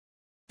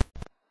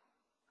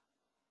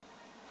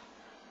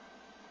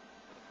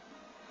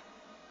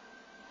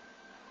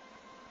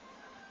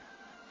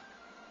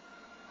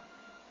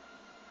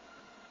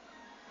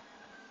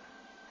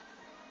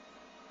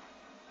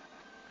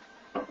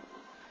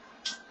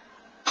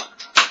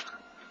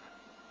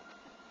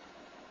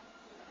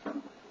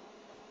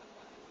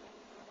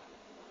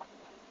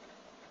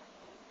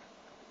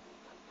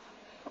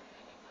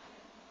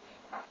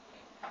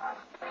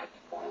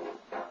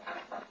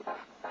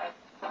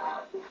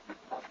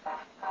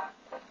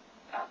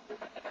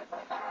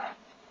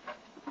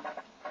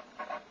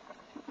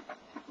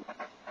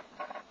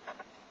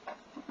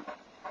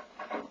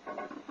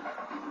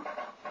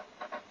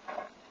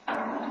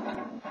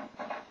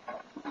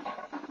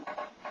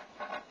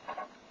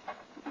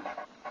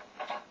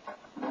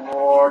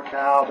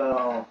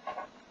Cowbell.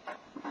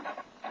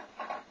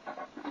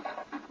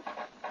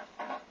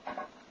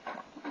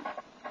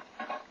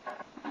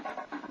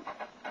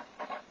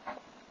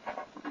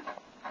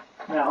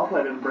 Yeah,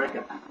 hopefully I didn't break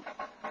it.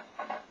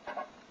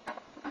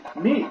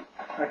 Neat.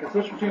 I can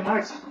switch between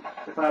mics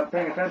if I'm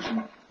paying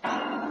attention.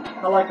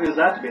 How likely is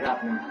that to be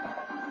happening?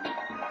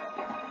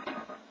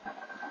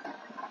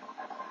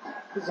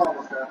 This is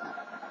almost there.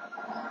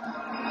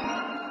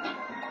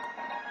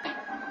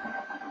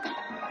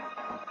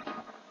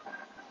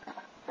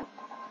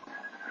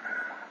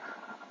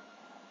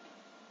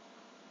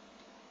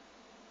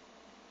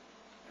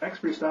 Thanks,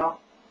 Freestyle.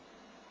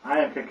 I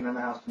am kicking in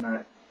the house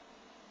tonight.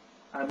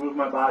 I move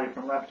my body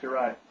from left to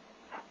right.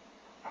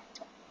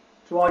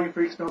 To all you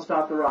freaks, don't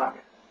stop the rock.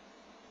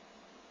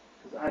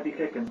 Because I be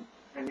kicking.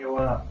 And yo,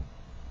 what up?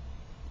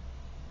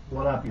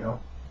 What up, yo?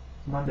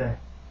 It's Monday.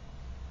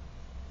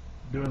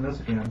 Doing this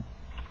again.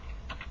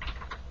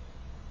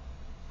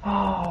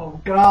 Oh,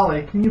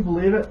 golly. Can you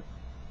believe it?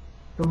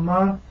 The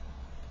month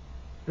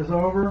is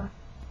over,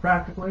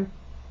 practically.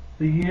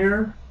 The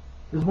year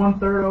is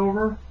 1/3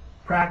 over,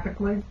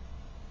 practically.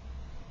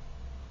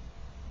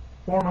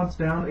 4 months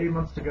down, 8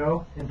 months to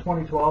go in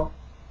 2012.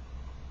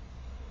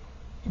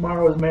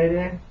 Tomorrow is May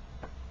Day.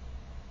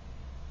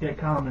 Get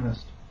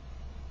communist.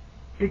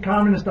 Get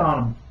communist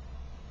on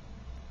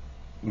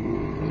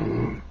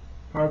them.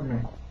 Pardon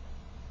me.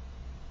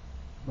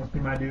 Must be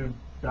my dude,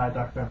 Diet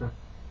Dr. Pepper.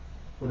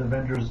 With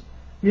Avengers.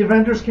 The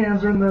Avengers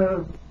cans are in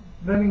the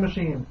vending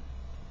machine.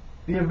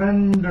 The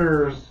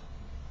Avengers.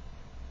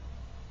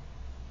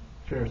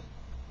 Cheers.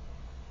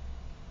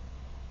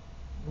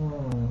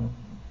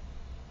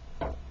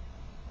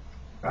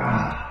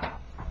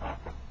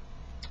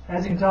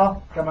 As you can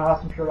tell, got my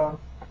awesome shirt on.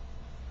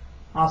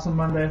 Awesome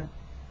Monday.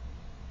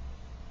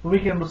 The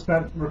weekend was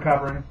spent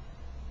recovering. It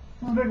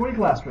was a big week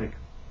last week.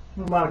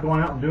 There was a lot of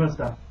going out and doing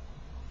stuff.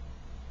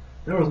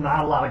 There was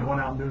not a lot of going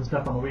out and doing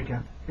stuff on the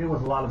weekend. It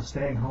was a lot of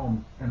staying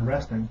home and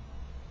resting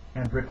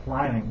and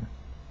reclining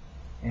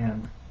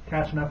and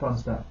catching up on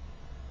stuff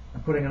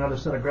and putting another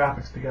set of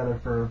graphics together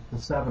for the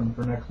 7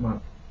 for next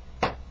month.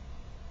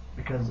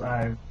 Because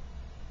I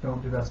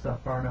don't do that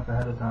stuff far enough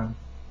ahead of time.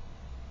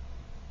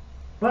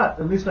 But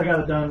at least I got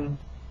it done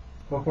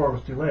before it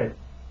was too late.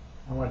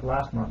 Unlike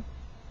last month.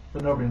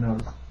 But nobody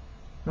knows.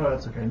 No,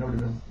 that's okay.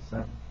 Nobody knows it's the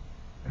 7th.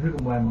 And who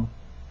can blame them?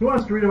 Who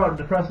wants to read about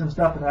depressing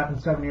stuff that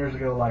happened 7 years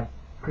ago, like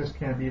Chris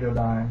Candido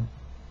dying?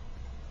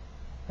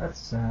 That's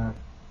sad.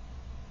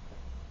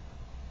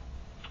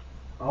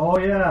 Oh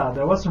yeah,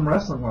 there was some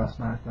wrestling last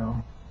night,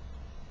 though.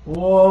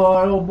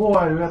 Boy, oh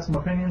boy, we got some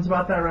opinions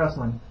about that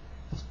wrestling.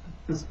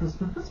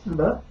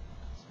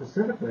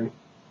 Specifically,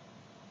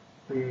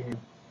 the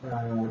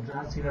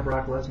John Cena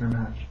Brock Lesnar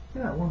match.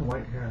 Yeah, one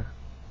white hair.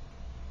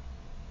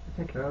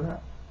 Take care of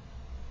that.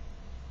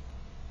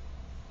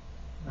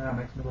 That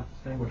makes me look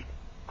distinguished.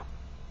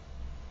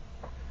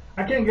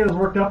 I can't get as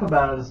worked up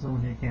about it as some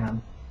of you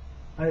can.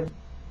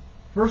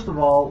 First of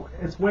all,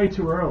 it's way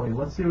too early.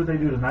 Let's see what they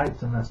do tonight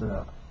to mess it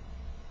up.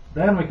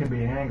 Then we can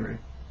be angry.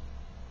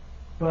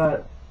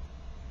 But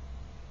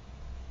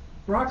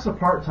Brock's a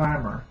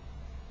part-timer.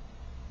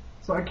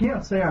 So I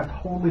can't say I'm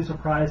totally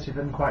surprised he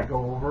didn't quite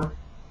go over.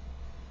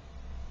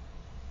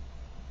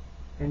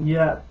 And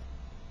yet,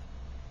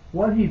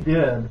 what he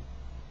did,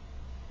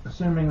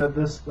 assuming that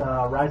this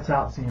writes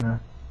out Cena,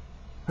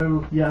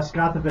 who, yes,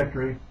 got the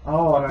victory.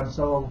 Oh, and I'm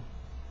so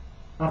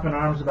up in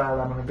arms about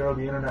it, I'm going to go to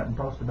the internet and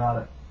post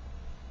about it.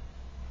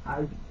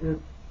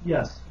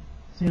 Yes,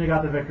 Cena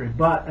got the victory,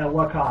 but at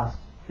what cost?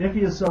 If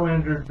he is so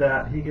injured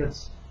that he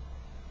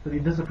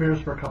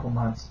disappears for a couple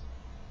months,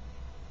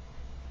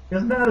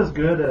 isn't that as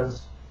good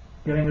as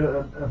getting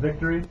a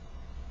victory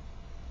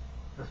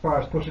as far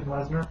as pushing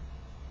Lesnar?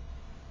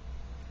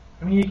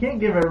 I mean, you can't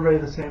give everybody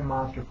the same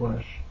monster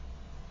push.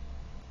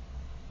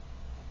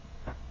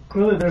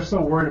 Clearly they're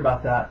so worried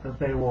about that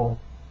they will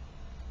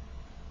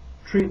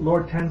treat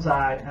Lord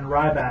Tensai and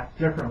Ryback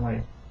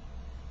differently,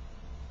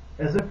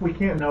 as if we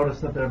can't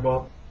notice that they're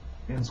both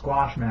in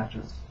squash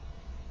matches.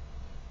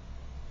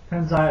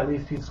 Tensai, at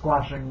least he's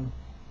squashing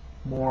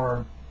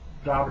more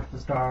Jobber to the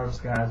Stars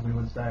guys, we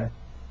would say.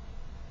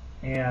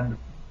 And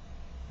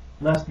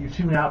lest you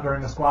tune out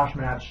during a squash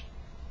match,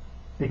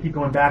 they keep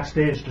going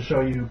backstage to show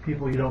you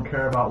people you don't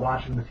care about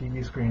watching the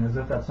TV screen, as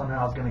if that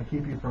somehow is going to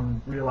keep you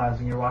from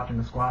realizing you're watching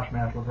a squash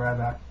match with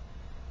Ryback.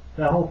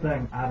 That whole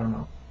thing, I don't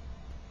know.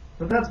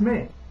 But that's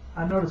me.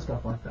 I notice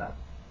stuff like that.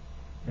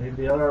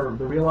 Maybe the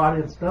real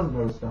audience doesn't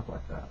notice stuff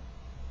like that.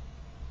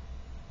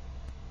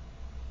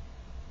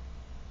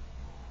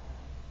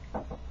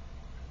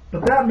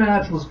 But that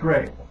match was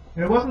great.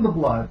 It wasn't the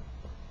blood,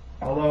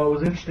 although it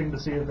was interesting to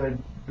see if they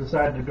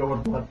decided to go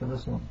with blood for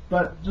this one.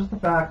 But just the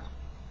fact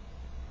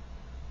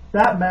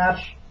that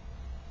match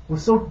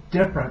was so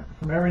different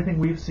from everything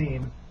we've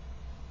seen.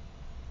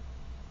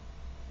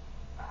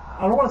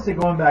 I don't want to say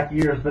going back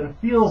years, but it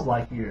feels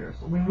like years.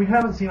 I mean, we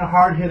haven't seen a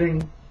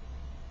hard-hitting,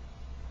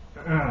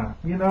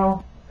 you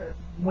know,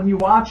 when you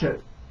watch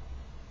it,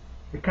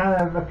 it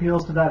kind of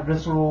appeals to that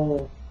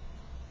visceral,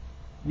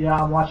 yeah,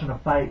 I'm watching a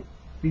fight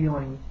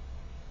feeling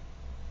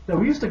that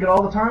we used to get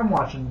all the time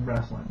watching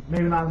wrestling.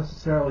 Maybe not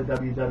necessarily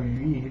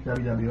WWE,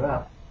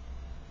 WWF,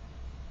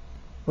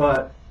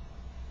 but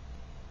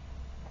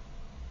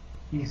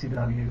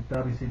ECW,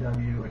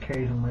 WCW,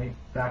 occasionally,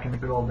 back in the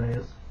good old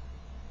days,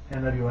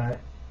 NWA.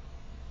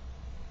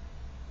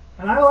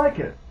 And I like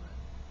it.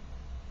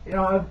 You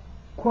know, I've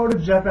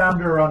quoted Jeff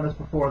Amder on this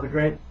before, the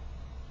great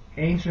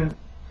ancient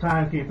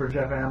timekeeper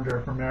Jeff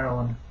Amder from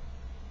Maryland.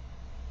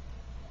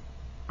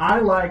 I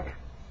like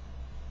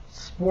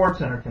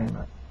sports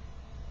entertainment.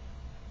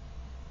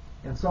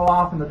 And so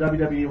often the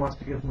WWE wants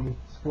to give me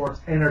sports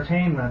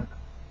entertainment.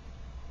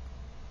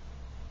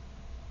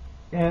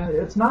 And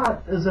it's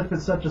not as if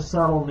it's such a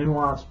subtle,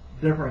 nuanced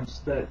difference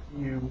that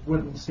you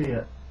wouldn't see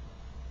it.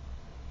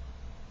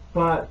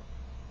 But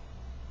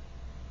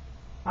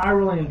I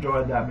really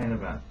enjoyed that main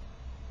event.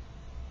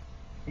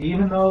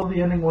 Even though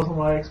the ending wasn't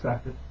what I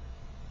expected.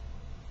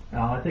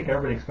 Now, I think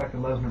everybody expected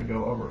Lesnar to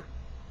go over.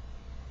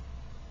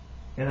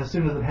 And as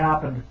soon as it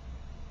happened,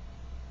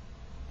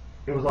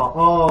 it was all,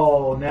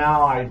 oh,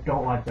 now I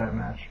don't like that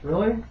match.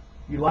 Really?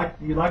 You like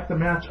the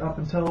match up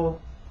until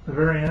the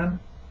very end?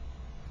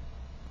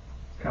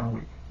 It's kind of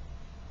weak.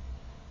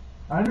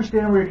 I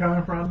understand where you're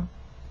coming from.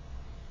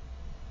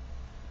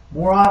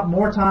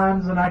 More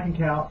times than I can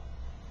count.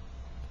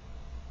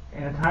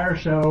 An entire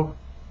show,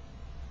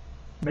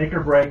 make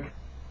or break,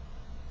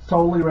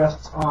 solely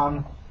rests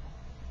on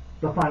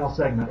the final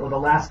segment or the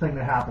last thing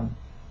that happened.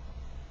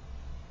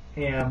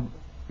 And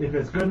if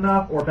it's good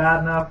enough or bad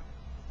enough,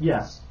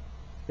 yes,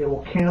 it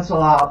will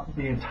cancel out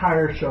the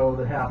entire show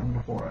that happened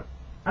before it.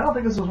 I don't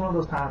think this was one of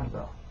those times,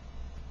 though.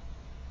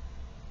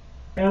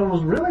 And it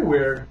was really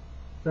weird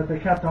that they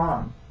kept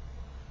on.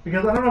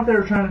 Because I don't know if they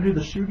were trying to do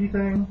the shooty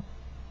thing.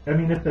 I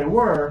mean, if they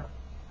were,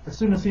 as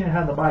soon as Cena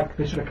had the mic,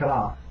 they should have cut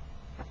off.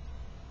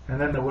 And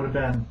then there would have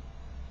been,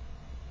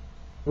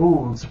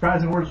 ooh,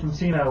 surprising words from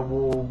Cena,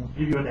 will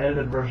give you an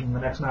edited version the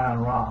next night on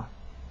Raw.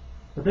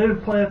 But they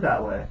didn't play it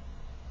that way.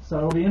 So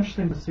it'll be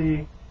interesting to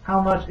see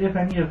how much, if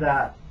any of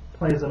that,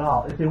 plays at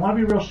all. If they want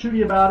to be real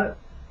shooty about it,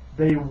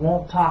 they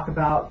won't talk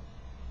about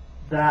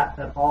that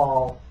at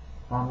all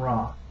on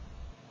Raw.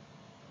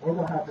 Or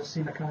they'll have just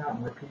Cena come out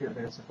and repeat it,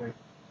 basically.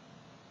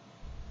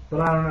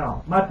 But I don't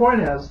know. My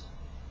point is,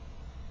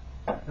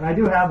 and I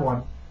do have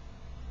one,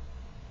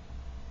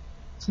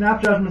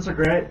 snap judgments are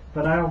great,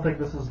 but I don't think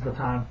this is the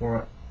time for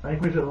it. I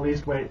think we should at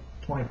least wait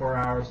 24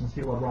 hours and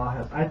see what Raw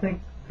has. I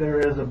think there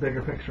is a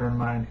bigger picture in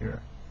mind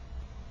here.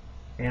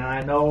 And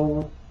I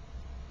know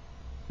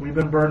we've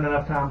been burned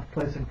enough times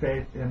placing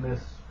faith in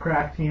this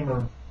crack team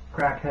of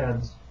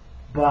crackheads,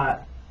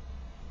 but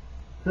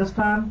this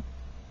time,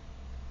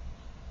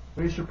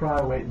 we should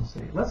probably wait and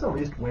see. Let's at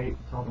least wait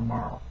until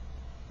tomorrow.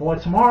 Boy,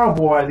 tomorrow,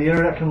 boy, the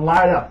internet can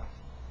light up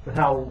with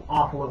how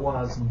awful it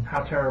was and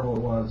how terrible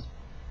it was.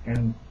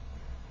 And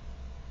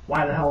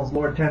why the hell is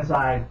Lord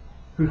Tensai,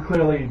 who's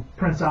clearly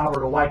Prince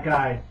Albert, a white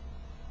guy,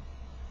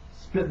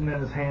 spitting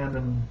in his hand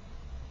and...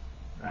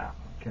 I'm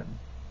kidding.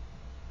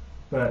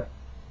 But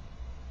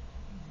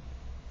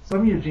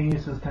some of you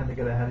geniuses tend to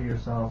get ahead of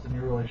yourselves, and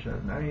you really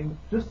shouldn't. I mean,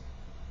 just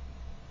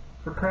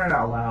for crying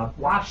out loud,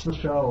 watch the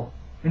show.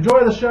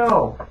 Enjoy the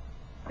show.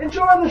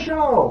 Enjoy the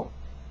show.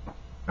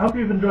 I hope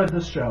you've enjoyed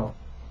this show.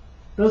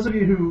 Those of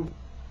you who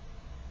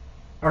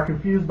are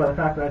confused by the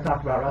fact that I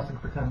talked about wrestling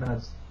for 10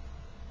 minutes,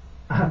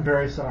 I'm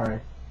very sorry.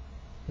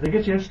 Did it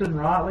get you interested in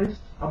Raw at least?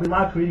 I'll be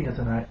live tweeting it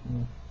tonight.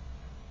 And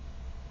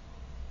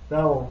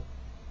that'll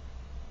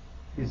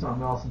be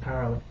something else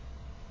entirely.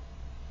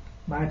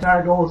 My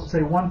entire goal is to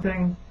say one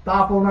thing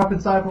thoughtful enough,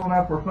 insightful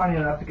enough, or funny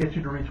enough to get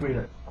you to retweet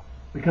it.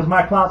 Because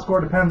my clout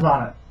score depends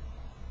on it.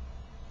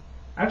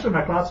 Actually,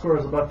 my clout score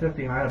is above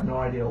 50, and I have no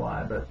idea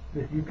why, but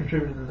if you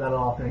contributed to that at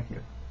all, thank you.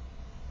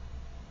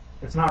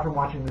 It's not from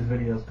watching these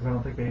videos, because I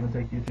don't think they even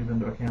take YouTube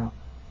into account.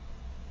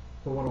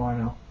 But what do I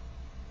know?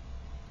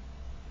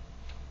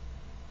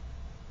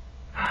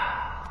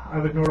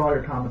 I've ignored all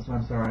your comments, and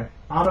I'm sorry.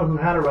 Otto, who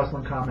had a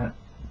wrestling comment,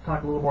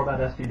 talked a little more about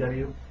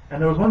SDW,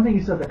 and there was one thing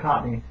he said that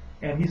caught me,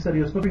 and he said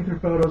he was flipping through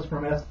photos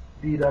from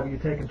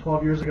SDW taken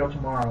 12 years ago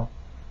tomorrow.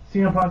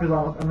 CM Punk is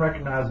almost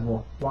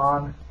unrecognizable.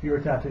 Blonde, fewer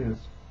tattoos.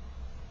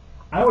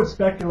 I would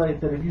speculate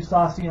that if you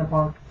saw CM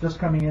Punk just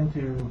coming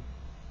into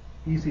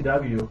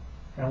ECW,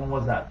 and when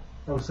was that?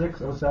 06,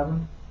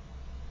 07,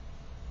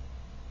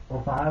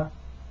 05?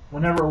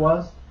 Whenever it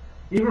was,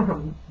 even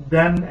from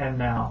then and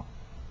now,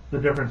 the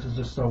difference is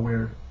just so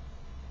weird.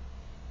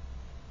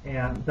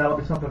 And that'll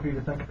be something for you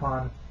to think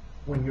upon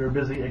when you're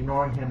busy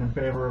ignoring him in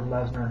favor of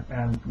Lesnar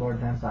and Lord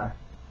Tensai.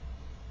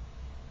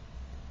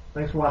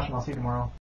 Thanks for watching. I'll see you tomorrow.